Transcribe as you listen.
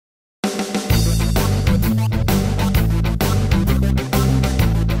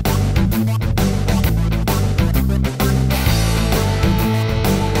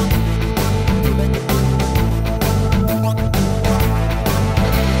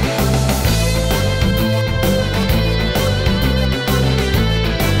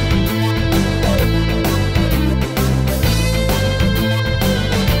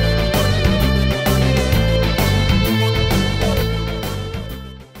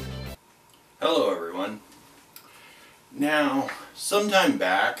Hello everyone. Now, sometime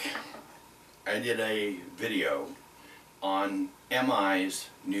back I did a video on MI's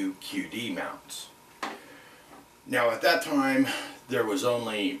new QD mounts. Now at that time there was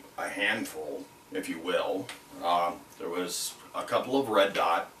only a handful, if you will. There was a couple of red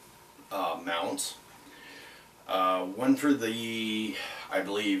dot mounts. One for the, I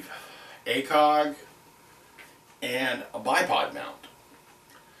believe, ACOG, and a bipod mount.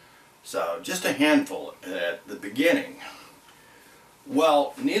 So just a handful at the beginning.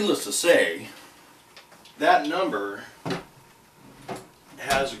 Well, needless to say, that number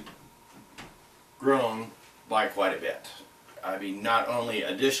has grown by quite a bit. I mean, not only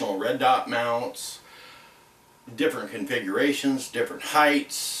additional red dot mounts, different configurations, different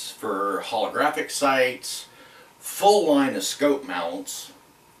heights for holographic sights, full line of scope mounts,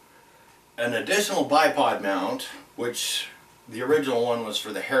 an additional bipod mount, which the original one was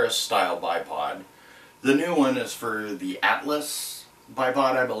for the Harris style bipod. The new one is for the Atlas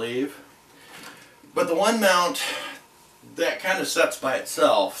bipod, I believe. But the one mount that kind of sets by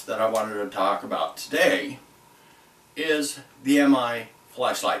itself that I wanted to talk about today is the MI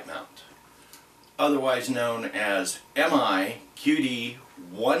flashlight mount, otherwise known as MI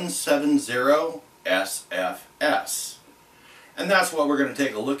QD170SFS. And that's what we're going to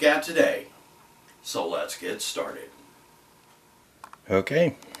take a look at today. So let's get started.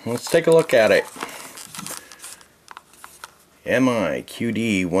 Okay, let's take a look at it. MI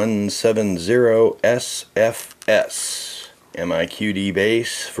QD170SFS. MI QD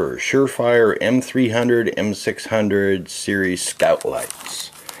base for Surefire M300, M600 series scout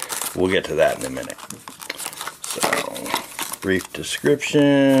lights. We'll get to that in a minute. So, brief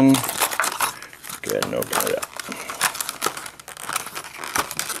description. Go ahead and open it up.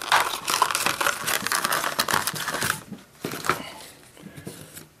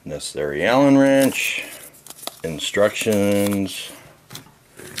 Necessary Allen wrench, instructions,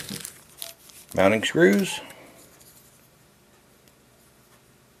 mounting screws,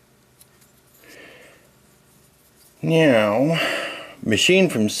 now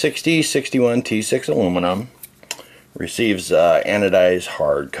machined from 6061 T6 aluminum, receives anodized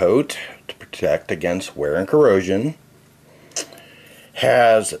hard coat to protect against wear and corrosion,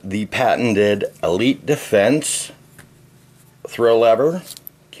 has the patented Elite Defense throw lever,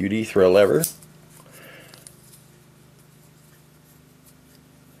 QD throw lever,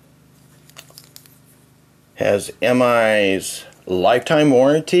 has MI's lifetime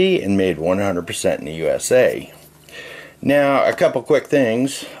warranty and made 100% in the USA. Now, a couple quick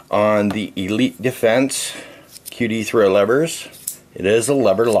things on the Elite Defense QD throw levers. It is a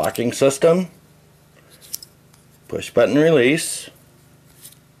lever locking system. Push button release.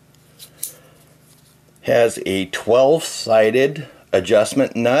 Has a 12-sided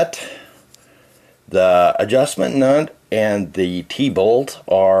adjustment nut. The adjustment nut and the T-bolt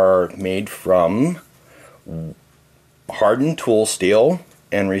are made from hardened tool steel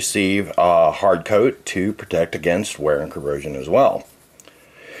and receive a hard coat to protect against wear and corrosion as well.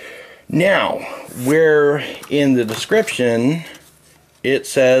 Now, where in the description it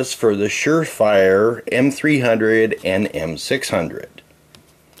says for the Surefire M300 and M600.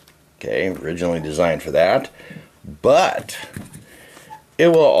 Okay, originally designed for that, but it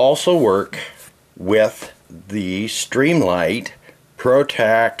will also work with the Streamlight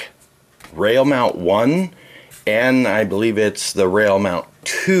ProTac rail mount 1, and I believe it's the rail mount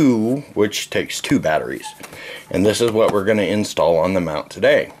 2, which takes 2 batteries. And this is what we're going to install on the mount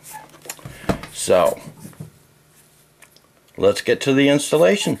today. So let's get to the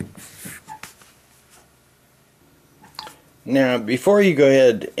installation. Now, before you go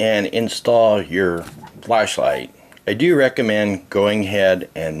ahead and install your flashlight, I do recommend going ahead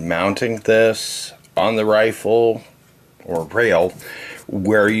and mounting this on the rifle or rail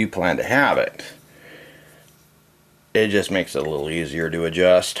where you plan to have it. It just makes it a little easier to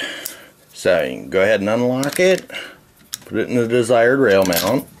adjust. So you can go ahead and unlock it, put it in the desired rail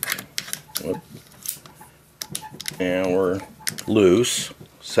mount, and we're loose.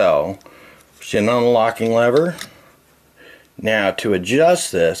 So push in on the locking lever. Now, to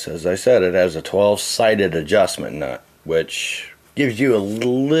adjust this, as I said, it has a 12-sided adjustment nut, which gives you a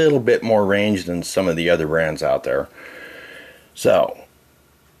little bit more range than some of the other brands out there. So,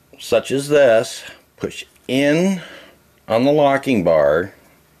 such as this, push in on the locking bar,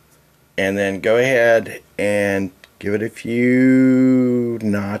 and then go ahead and give it a few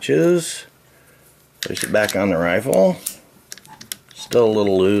notches. Push it back on the rifle. Still a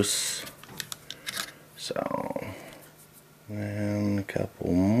little loose. So, and a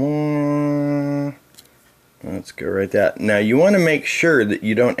couple more. Let's go right there. Now you want to make sure that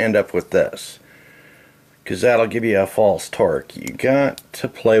you don't end up with this, because that'll give you a false torque. You got to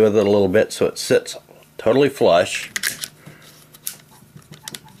play with it a little bit so it sits totally flush.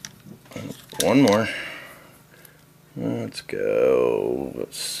 One more. Let's go.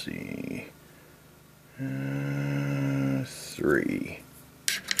 Let's see. 3.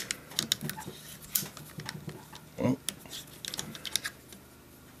 Oh.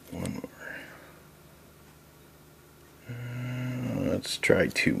 One more. Let's try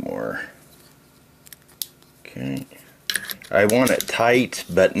 2 more. Okay. I want it tight,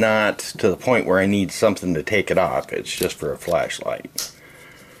 but not to the point where I need something to take it off. It's just for a flashlight.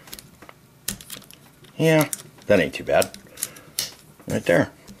 Yeah, that ain't too bad. Right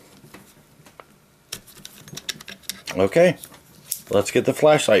there. Okay, let's get the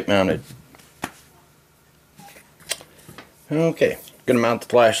flashlight mounted. Okay, gonna mount the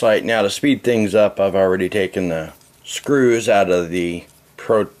flashlight. Now to speed things up, I've already taken the screws out of the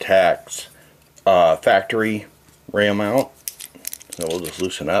ProTac's factory rail mount. So we'll just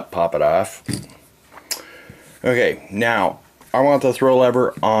loosen up, pop it off. Okay, now I want the throw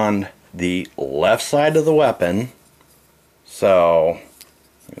lever on the left side of the weapon. So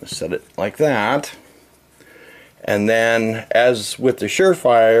I'm going to set it like that. And then, as with the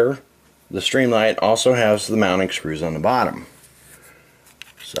Surefire, the Streamlight also has the mounting screws on the bottom.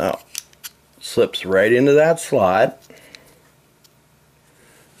 So, slips right into that slot.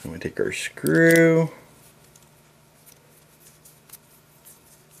 And we take our screw.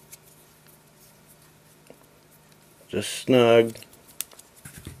 Just snug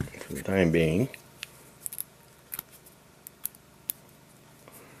for the time being.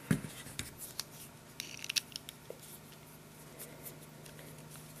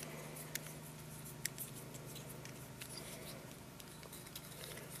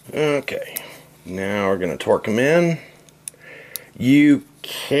 Okay, now we're going to torque them in. You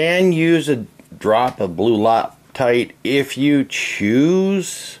can use a drop of blue Loctite if you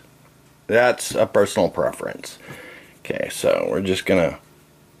choose. That's a personal preference. Okay, so we're just going to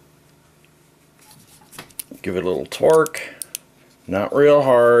give it a little torque. Not real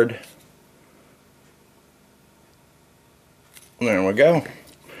hard. There we go.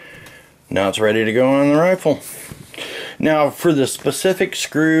 Now it's ready to go on the rifle. Now for the specific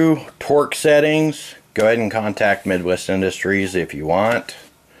screw torque settings, go ahead and contact Midwest Industries if you want.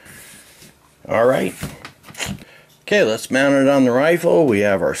 Alright. Okay, let's mount it on the rifle. We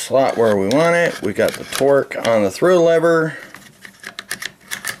have our slot where we want it. We got the torque on the throw lever.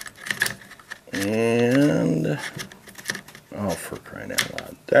 And, oh, for crying out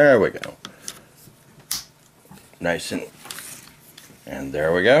loud. There we go. Nice and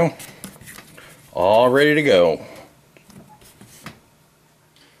there we go. All ready to go.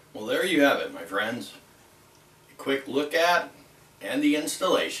 Well, there you have it, my friends. A quick look at and the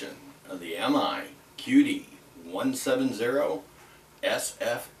installation of the MI QD 170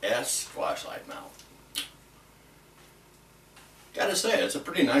 SFS flashlight mount. Gotta say, it's a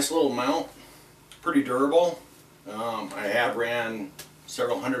pretty nice little mount. Pretty durable. I have ran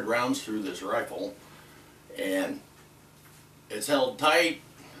several hundred rounds through this rifle, and it's held tight.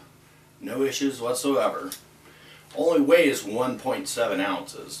 No issues whatsoever. Only weighs 1.7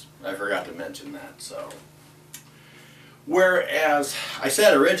 ounces. I forgot to mention that. So, whereas I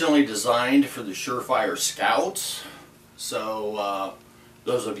said originally designed for the Surefire Scouts, so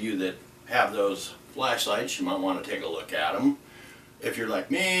those of you that have those flashlights, you might want to take a look at them. If you're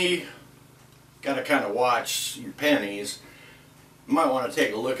like me, got to kind of watch your pennies, you might want to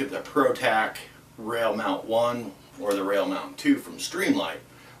take a look at the ProTac Rail Mount 1 or the Rail Mount 2 from Streamlight.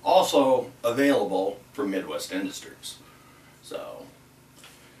 Also available from Midwest Industries. So,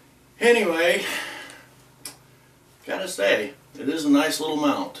 anyway, gotta say, it is a nice little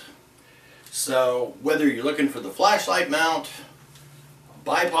mount. So, whether you're looking for the flashlight mount, a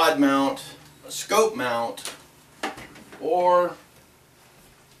bipod mount, a scope mount, or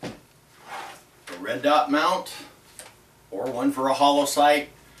a red dot mount, or one for a hollow sight,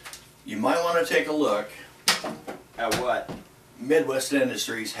 you might want to take a look at what Midwest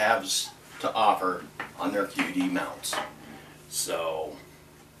Industries has to offer on their QD mounts. So,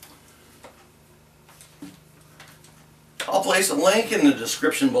 I'll place a link in the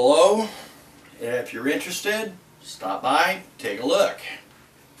description below. If you're interested, stop by, take a look.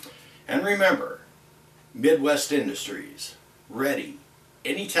 And remember, Midwest Industries, ready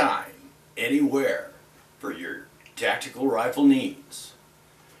anytime, anywhere for your tactical rifle needs.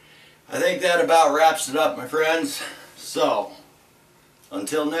 I think that about wraps it up, my friends. So,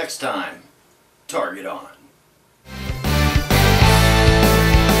 until next time, target on.